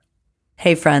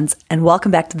Hey friends, and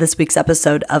welcome back to this week's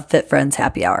episode of Fit Friends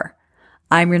Happy Hour.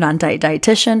 I'm your non-diet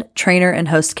dietitian, trainer, and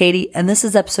host Katie, and this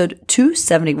is episode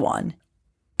 271.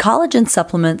 Collagen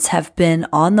supplements have been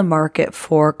on the market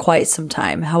for quite some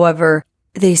time. However,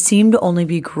 they seem to only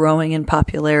be growing in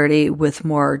popularity with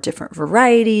more different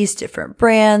varieties, different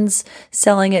brands,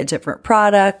 selling at different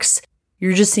products.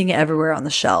 You're just seeing it everywhere on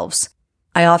the shelves.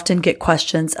 I often get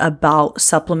questions about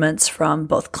supplements from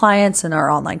both clients and our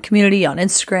online community on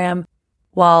Instagram.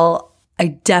 While I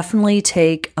definitely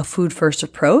take a food first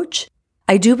approach,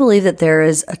 I do believe that there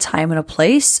is a time and a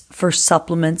place for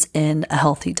supplements in a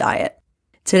healthy diet.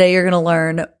 Today, you're going to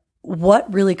learn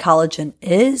what really collagen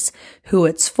is, who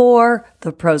it's for,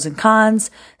 the pros and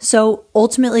cons. So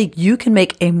ultimately, you can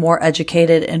make a more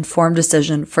educated, informed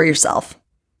decision for yourself.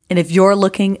 And if you're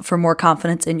looking for more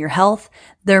confidence in your health,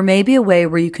 there may be a way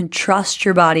where you can trust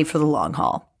your body for the long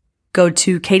haul. Go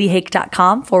to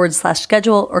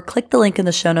katiehake.com/schedule or click the link in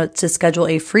the show notes to schedule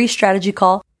a free strategy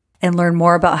call and learn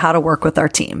more about how to work with our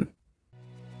team.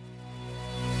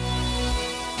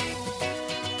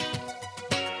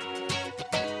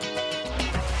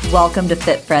 Welcome to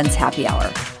Fit Friends Happy Hour,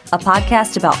 a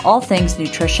podcast about all things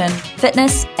nutrition,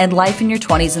 fitness, and life in your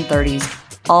 20s and 30s,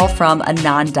 all from a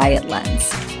non-diet lens.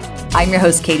 I'm your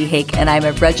host, Katie Hake, and I'm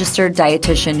a registered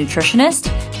dietitian nutritionist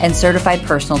and certified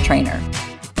personal trainer.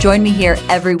 Join me here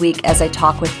every week as I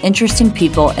talk with interesting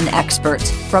people and experts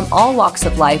from all walks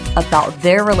of life about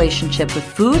their relationship with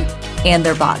food and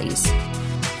their bodies.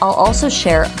 I'll also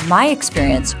share my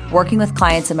experience working with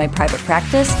clients in my private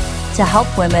practice to help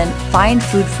women find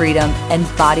food freedom and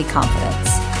body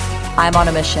confidence. I'm on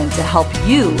a mission to help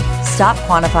you stop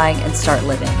quantifying and start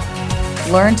living.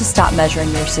 Learn to stop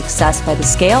measuring your success by the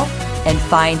scale and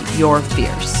find your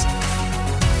fears.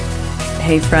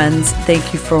 Hey friends,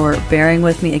 thank you for bearing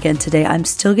with me again today. I'm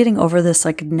still getting over this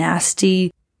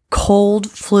nasty cold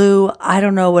flu. I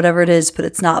don't know, whatever it is, but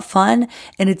it's not fun.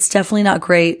 And it's definitely not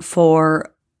great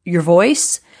for your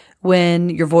voice when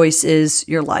your voice is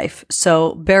your life.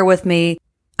 So bear with me.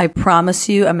 I promise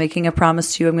you, I'm making a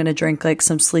promise to you, I'm going to drink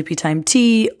some sleepy time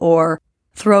tea or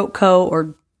throat coat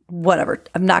or whatever.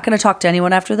 I'm not going to talk to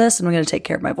anyone after this, and I'm going to take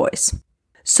care of my voice.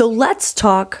 So let's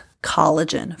talk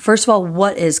collagen. First of all,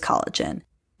 what is collagen?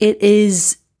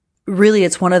 It's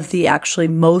one of the actually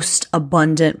most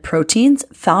abundant proteins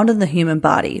found in the human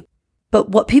body. But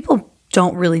what people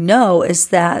don't really know is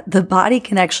that the body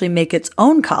can actually make its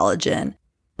own collagen,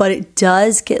 but it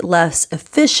does get less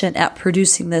efficient at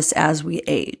producing this as we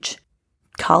age.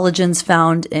 Collagen's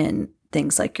found in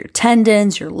things like your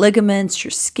tendons, your ligaments,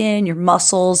 your skin, your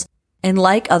muscles, and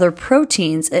like other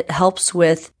proteins, it helps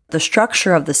with the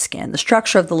structure of the skin, the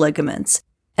structure of the ligaments,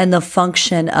 and the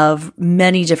function of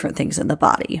many different things in the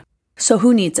body. So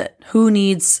who needs it? Who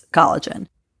needs collagen?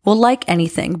 Well, like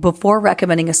anything, before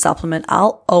recommending a supplement,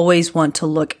 I'll always want to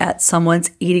look at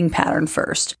someone's eating pattern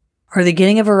first. Are they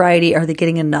getting a variety? Are they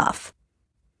getting enough?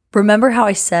 Remember how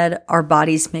I said our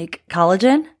bodies make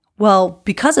collagen? Well,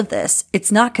 because of this, it's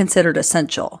not considered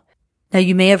essential. Now,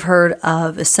 you may have heard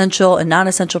of essential and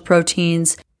non-essential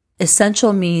proteins.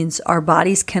 Essential means our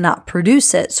bodies cannot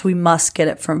produce it, so we must get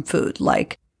it from food,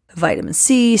 like vitamin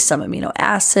C, some amino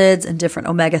acids, and different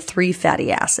omega-3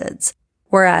 fatty acids.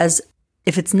 Whereas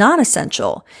if it's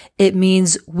non-essential, it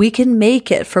means we can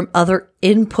make it from other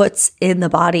inputs in the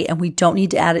body, and we don't need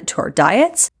to add it to our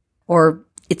diets, or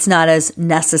it's not as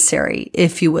necessary,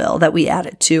 if you will, that we add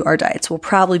it to our diets. We'll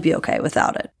probably be okay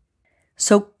without it.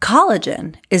 So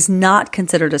collagen is not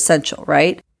considered essential,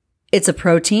 right? It's a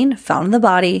protein found in the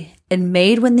body and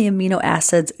made when the amino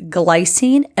acids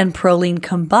glycine and proline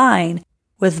combine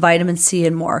with vitamin C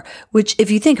and more, which,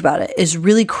 if you think about it, is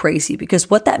really crazy, because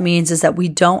what that means is that we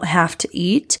don't have to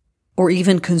eat or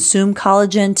even consume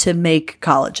collagen to make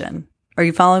collagen. Are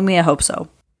you following me? I hope so.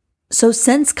 So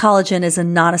since collagen is a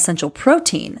non-essential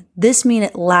protein, this means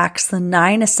it lacks the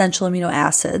 9 essential amino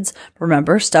acids.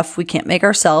 Remember, stuff we can't make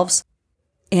ourselves.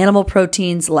 Animal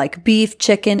proteins like beef,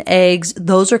 chicken, eggs,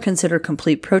 those are considered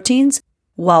complete proteins,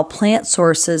 while plant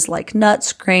sources like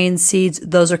nuts, grains, seeds,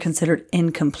 those are considered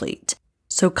incomplete.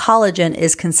 So collagen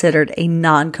is considered a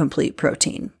non-complete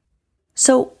protein.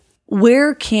 So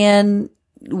where can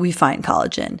we find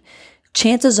collagen?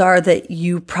 Chances are that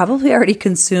you probably already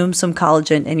consume some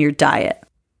collagen in your diet.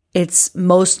 It's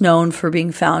most known for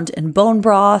being found in bone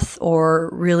broth, or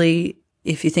really,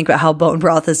 if you think about how bone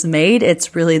broth is made,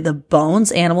 it's really the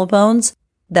bones, animal bones,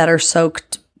 that are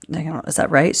soaked, is that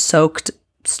right? Soaked,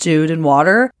 stewed in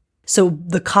water. So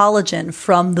the collagen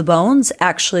from the bones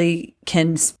actually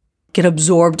can get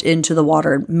absorbed into the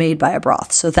water made by a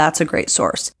broth. So that's a great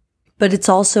source. but it's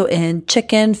also in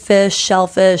chicken, fish,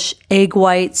 shellfish, egg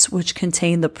whites, which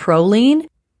contain the proline,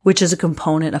 which is a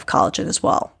component of collagen as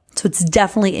well. So it's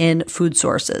definitely in food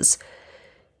sources.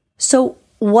 So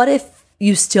what if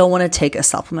you still want to take a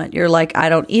supplement? You're like, I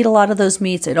don't eat a lot of those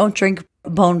meats. I don't drink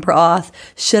bone broth.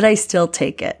 Should I still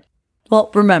take it? Well,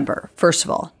 remember, first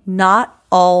of all, not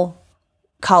all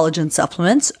collagen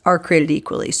supplements are created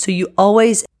equally. So you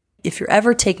always, if you're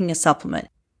ever taking a supplement,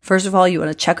 first of all, you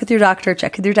want to check with your doctor,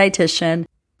 check with your dietitian,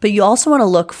 but you also want to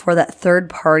look for that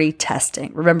third-party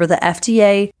testing. Remember, the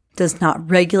FDA does not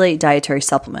regulate dietary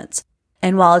supplements.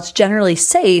 And while it's generally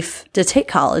safe to take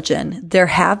collagen, there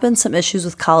have been some issues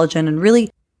with collagen and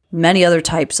really many other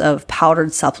types of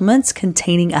powdered supplements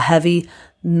containing a heavy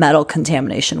metal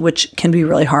contamination, which can be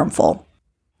really harmful.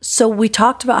 So we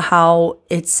talked about how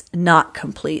it's not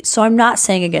complete. So I'm not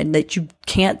saying again that you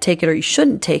can't take it or you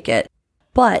shouldn't take it,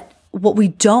 but what we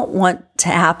don't want to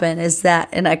happen is that,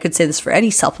 and I could say this for any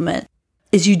supplement,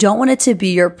 is you don't want it to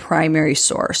be your primary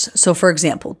source. So for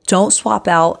example, don't swap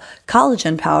out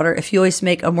collagen powder. If you always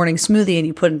make a morning smoothie and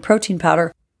you put in protein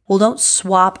powder, well, don't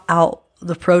swap out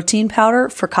the protein powder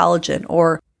for collagen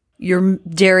or your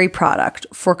dairy product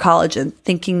for collagen,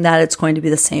 thinking that it's going to be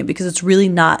the same, because it's really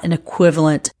not an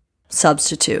equivalent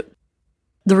substitute.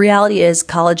 The reality is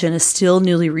collagen is still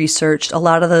newly researched. A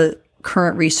lot of the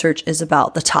current research is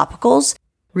about the topicals,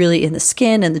 really in the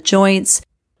skin and the joints.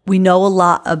 We know a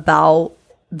lot about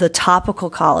the topical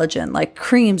collagen, like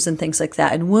creams and things like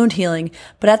that, and wound healing.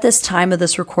 But at this time of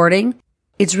this recording,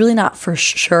 it's really not for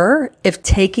sure if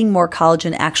taking more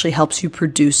collagen actually helps you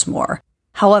produce more.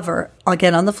 However,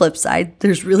 again, on the flip side,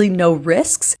 there's really no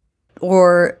risks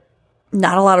or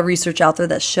not a lot of research out there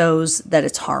that shows that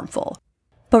it's harmful.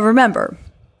 But remember,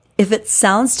 if it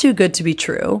sounds too good to be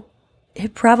true,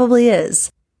 it probably is.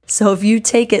 So if you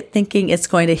take it thinking it's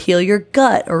going to heal your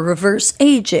gut or reverse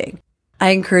aging, I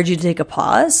encourage you to take a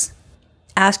pause.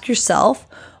 Ask yourself,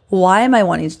 why am I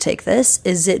wanting to take this?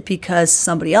 Is it because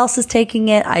somebody else is taking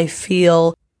it? I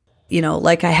feel,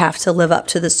 like I have to live up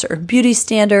to this certain beauty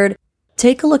standard.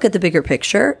 Take a look at the bigger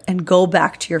picture and go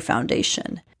back to your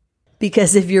foundation.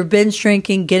 Because if you're binge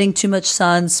drinking, getting too much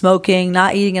sun, smoking,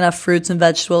 not eating enough fruits and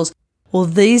vegetables, well,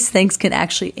 these things can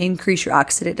actually increase your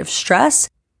oxidative stress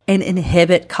and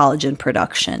inhibit collagen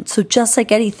production. So just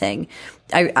like anything,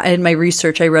 in my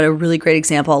research, I read a really great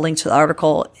example. I'll link to the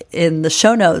article in the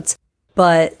show notes.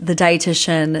 But the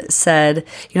dietitian said,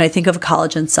 I think of a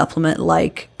collagen supplement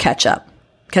like ketchup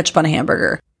on a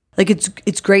hamburger. Like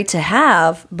it's great to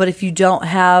have, but if you don't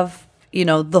have,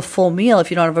 the full meal,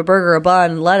 if you don't have a burger, a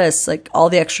bun, lettuce, like all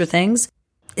the extra things,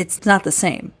 it's not the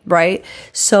same, right?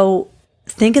 So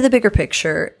think of the bigger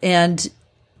picture. And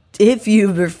if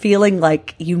you're feeling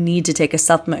like you need to take a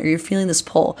supplement or you're feeling this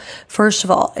pull, first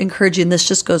of all, encourage you, and this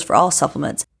just goes for all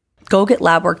supplements, go get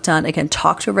lab work done. Again,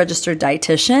 talk to a registered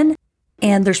dietitian,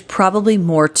 and there's probably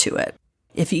more to it.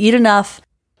 If you eat enough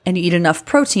and you eat enough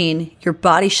protein, your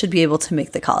body should be able to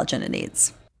make the collagen it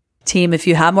needs. Team, if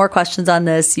you have more questions on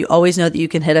this, you always know that you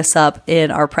can hit us up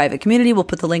in our private community. We'll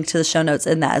put the link to the show notes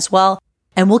in that as well.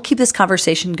 And we'll keep this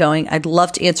conversation going. I'd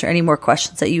love to answer any more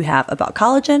questions that you have about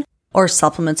collagen or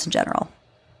supplements in general.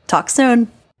 Talk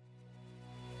soon.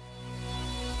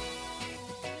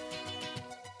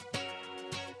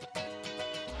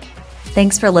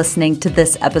 Thanks for listening to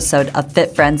this episode of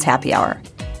Fit Friends Happy Hour.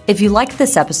 If you liked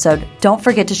this episode, don't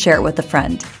forget to share it with a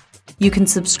friend. You can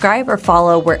subscribe or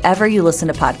follow wherever you listen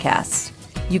to podcasts.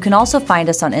 You can also find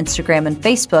us on Instagram and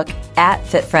Facebook at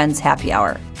Fit Friends Happy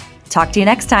Hour. Talk to you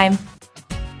next time.